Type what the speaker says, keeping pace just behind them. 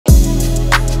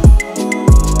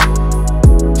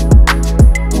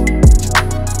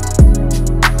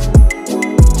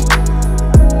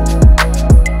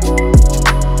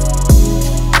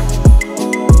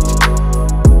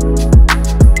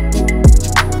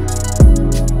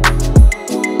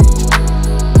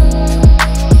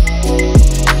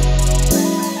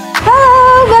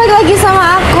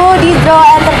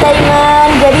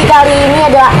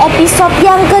episode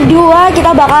yang kedua.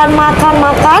 Kita bakalan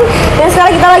makan-makan. Dan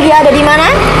sekarang kita lagi ada di mana?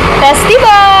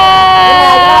 Festival.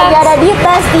 Kita lagi ada di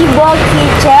Festival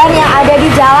Kitchen yang ada di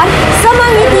Jalan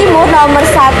Semanggi Timur nomor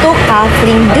 1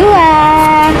 Kafling 2.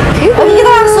 Oke, kita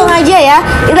langsung aja ya.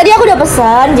 Ini tadi aku udah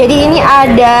pesen. Jadi ini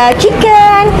ada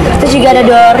chicken, terus juga ada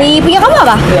dori. Punya kamu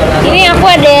apa? Ini aku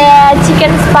ada chicken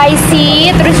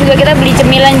spicy. Terus juga kita beli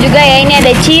cemilan juga ya. Ini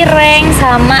ada cireng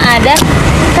sama ada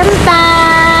kentang.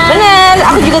 Bener,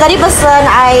 aku juga tadi pesen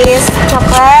ice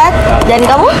coklat. Dan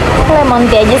kamu? Aku lemon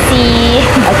tea aja sih.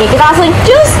 Oke, kita langsung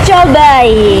cus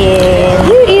cobain.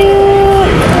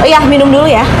 Yuk. Oh ya, minum dulu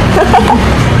ya.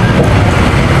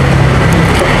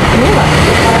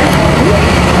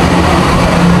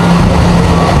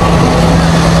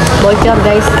 Bocor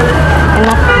guys,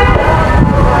 enak.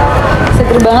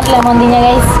 Seger banget lemon tea-nya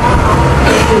guys.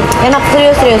 Enak,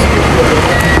 serius.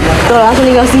 Tuh langsung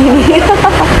tinggal sini.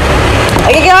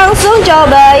 Oke, kita langsung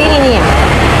cobain ini ya.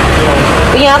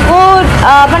 Punya aku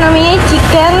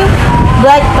chicken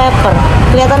black pepper.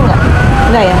 Kelihatan nggak?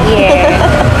 Nggak ya? Iya.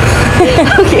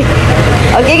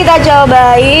 Oke, kita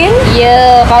cobain.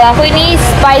 Iya, kalau aku ini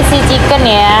spicy chicken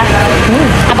ya.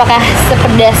 Apakah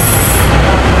sepedas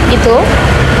itu?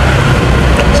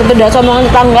 Sepedas omongan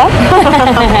tetangga.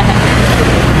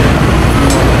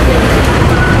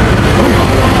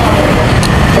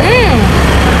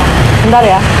 Bentar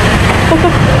ya.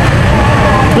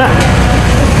 Nah,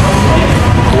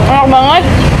 Enak banget.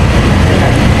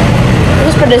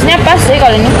 Terus pedasnya pas sih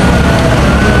kali ini.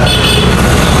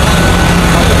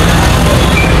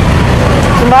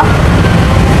 sumpah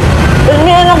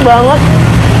ini enak banget.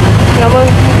 Nyaman.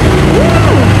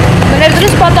 Bener,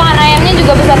 terus potongan ayamnya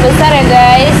juga besar-besar ya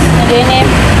guys. Jadi ini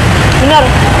Bener.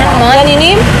 enak banget. Dan ini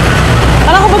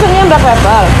karena aku pesennya black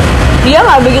pepper, dia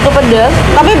nggak begitu pedas,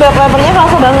 tapi black peppernya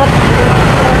kerasa banget.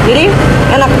 Jadi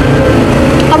enak.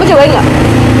 Kamu cobain nggak?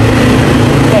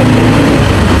 Oke.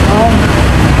 Oh.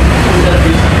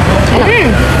 Enak.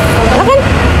 Enak kan?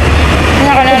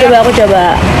 Enak. Aku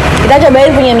coba. Kita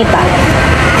cobain punya Mitha.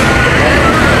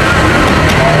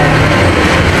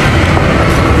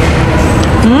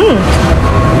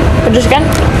 Pedes kan?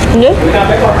 Iya.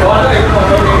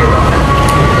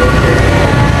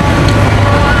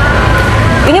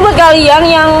 Ini buat kalian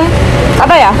yang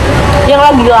apa ya? Yang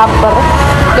lagi lapar.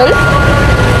 Betul.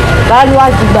 Kalian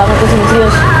wajib banget kesini,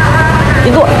 serius.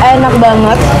 Itu enak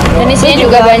banget. Dan isinya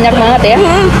juga banyak banget ya.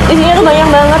 Isinya tuh banyak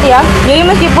banget ya. Jadi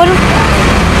meskipun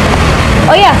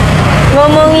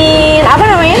ngomongin apa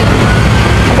namanya?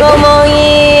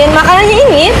 Ngomongin makanannya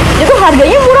ini, itu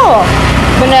harganya murah loh.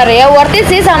 Bener ya, worth it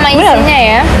sih sama isinya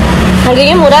ya.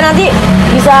 Harganya murah, nanti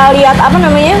bisa lihat apa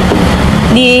namanya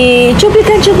di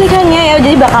cuplikannya ya.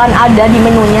 Jadi bakalan ada di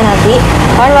menunya nanti.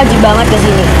 Kalian wajib banget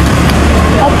kesini.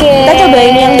 Oke. Kita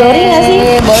cobain yang dori nggak sih?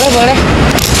 Boleh.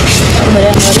 Cobain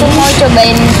yang dori. Aku mau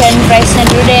cobain french fries-nya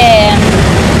dulu deh.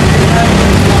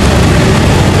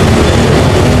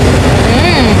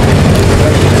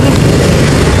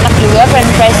 Enak juga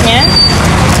french fries-nya.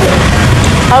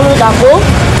 Kalau menurut aku,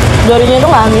 dorinya itu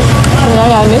nggak amis. Beneran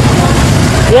nggak amis.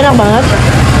 Dia enak banget.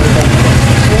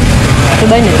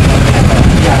 Cobain deh.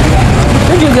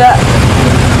 Itu juga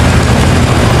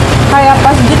kayak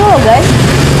pas gitu loh guys.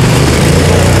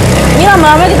 Ini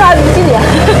lama-lama kita habisin ya.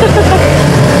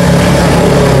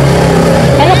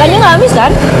 Enakannya nggak amis kan?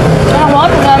 Enak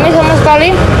banget, nggak amis sama sekali.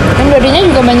 Dan dorinya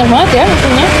juga banyak banget ya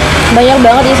isinya. Banyak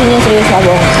banget isinya, serius lah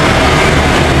bohong.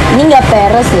 Ini nggak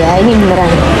peres ya, ini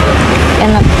beneran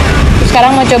enak.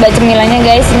 Sekarang mau coba cemilannya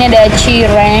guys. Ini ada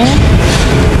cireng.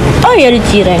 Oh iya, ada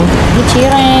cireng. Ini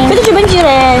cireng. Kita cobain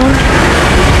cireng.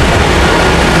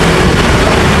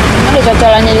 Ada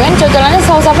cocolannya juga. Cocolannya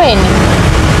saus apa ya ini?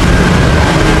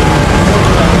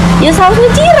 Ya sausnya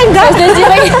cireng kan? Sausnya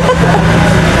cireng.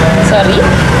 Sorry.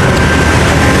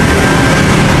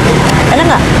 Enak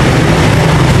nggak?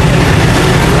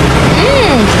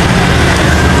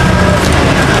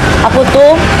 Aku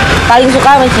tuh paling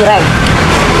suka sama cireng.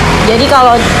 Jadi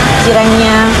kalau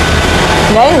cirengnya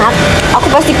nggak enak, aku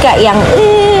pasti kayak yang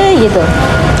gitu.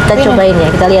 Kita cobain ya,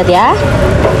 kita lihat ya.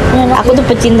 Aku tuh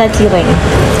pecinta cireng.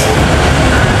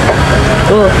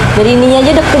 Tuh, dari ininya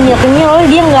aja udah kenyal-kenyal.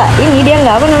 Dia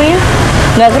nggak apa namanya,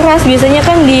 nggak keras. Biasanya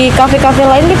kan di kafe-kafe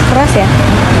lain dia keras ya.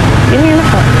 Ini enak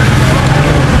kok.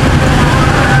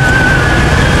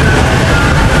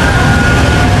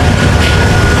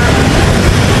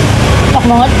 Enak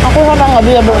banget. Aku kadang nggak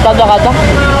bisa berkata-kata.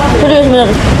 Serius bener.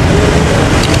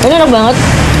 Ini enak banget.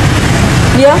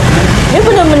 Dia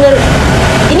bener-bener.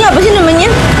 Ini apa sih namanya?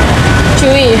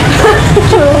 Chewy.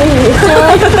 Cuy.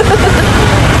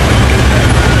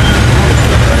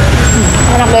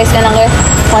 Enak guys,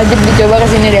 wajib dicoba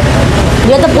kesini deh.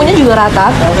 Dia tepungnya juga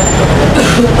rata,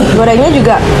 gorengnya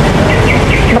juga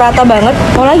merata banget.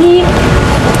 Mau lagi,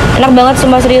 enak banget,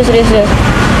 sumpah, serius.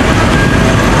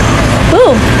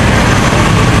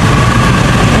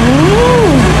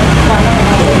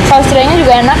 Saus cirengnya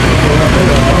juga enak.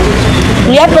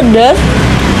 Dia pedes,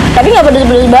 tapi nggak pedes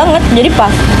banget, jadi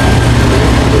pas.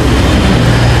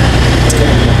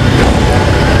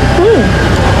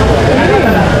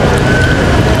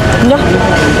 Udah,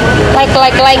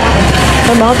 Like.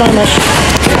 enak banget.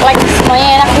 Like semuanya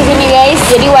enak di sini guys.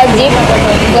 Jadi wajib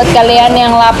buat kalian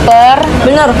yang lapar.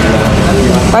 Bener,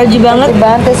 wajib banget.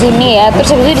 Ke sini ya.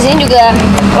 Terus habis itu di sini juga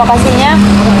lokasinya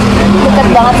dekat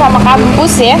banget sama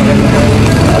kampus ya.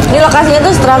 Ini lokasinya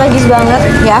tuh strategis banget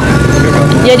ya.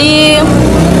 Jadi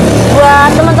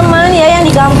buat teman-teman ya yang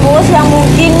di kampus yang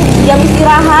mungkin jam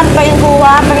istirahat pengen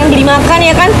keluar, pengen beli makan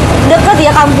ya kan, deket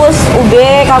ya kampus UB,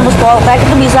 kampus Poltek,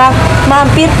 itu bisa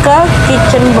mampir ke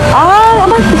kitchen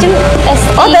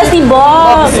Tasty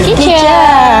Box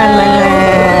Kitchen.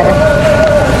 Bener.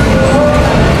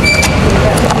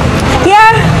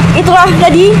 Ya, itulah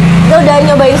tadi kita udah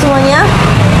nyobain semuanya.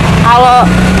 Kalau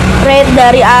rate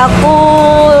dari aku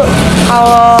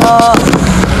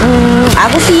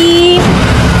sih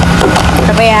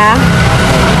apa ya,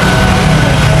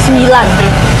 9.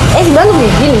 9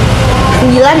 nih, gini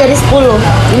 9 dari 10.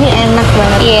 Ini enak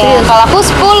banget. Iya, kalau aku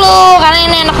 10 karena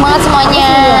ini enak banget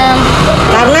semuanya.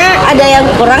 Karena ada yang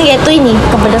kurang, yaitu ini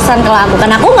kepedesan kalau aku.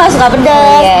 Karena aku nggak suka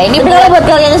pedas. Iya, ini tapi kalau buat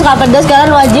kalian yang suka pedas,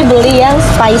 kalian wajib beli yang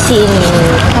spicy ini.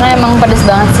 Karena emang pedas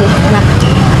banget sih. Nah,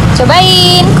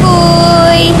 cobain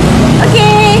kuy.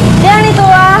 Oke, dan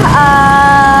itulah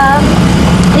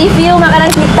review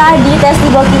makanan kita di Tasty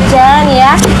Box Kitchen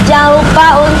ya. Jangan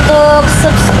lupa untuk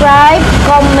subscribe,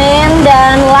 komen,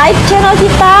 dan like channel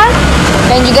kita.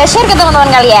 Dan juga share ke teman-teman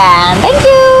kalian. Thank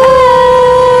you.